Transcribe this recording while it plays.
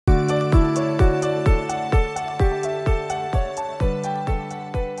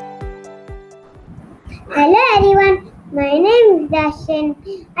Darshan.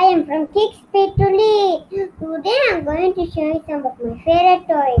 I am from KidsSpeak2Lead. Today I am going to show you some of my favorite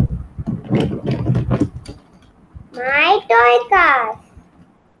toys. My toy cars.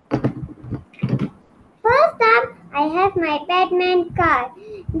 First up, I have my Batman car.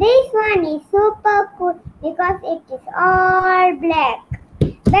 This one is super cool because it is all black.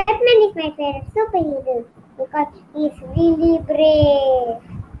 Batman is my favorite superhero because he is really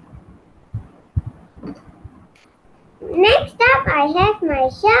brave. Next up, I have my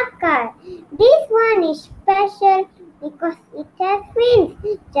shark car. This one is special because it has fins,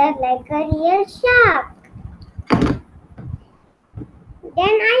 just like a real shark.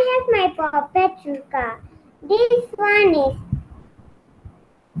 Then I have my Paw Patrol car. This one is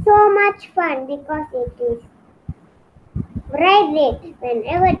so much fun because it is bright red.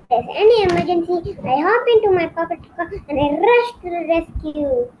 Whenever there's any emergency, I hop into my Paw Patrol car and I rush to the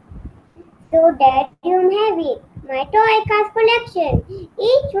rescue. So there you have it, my toy cars collection.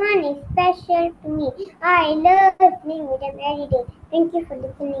 Each one is special to me. I love playing with them every day. Thank you for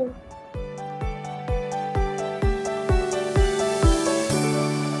listening.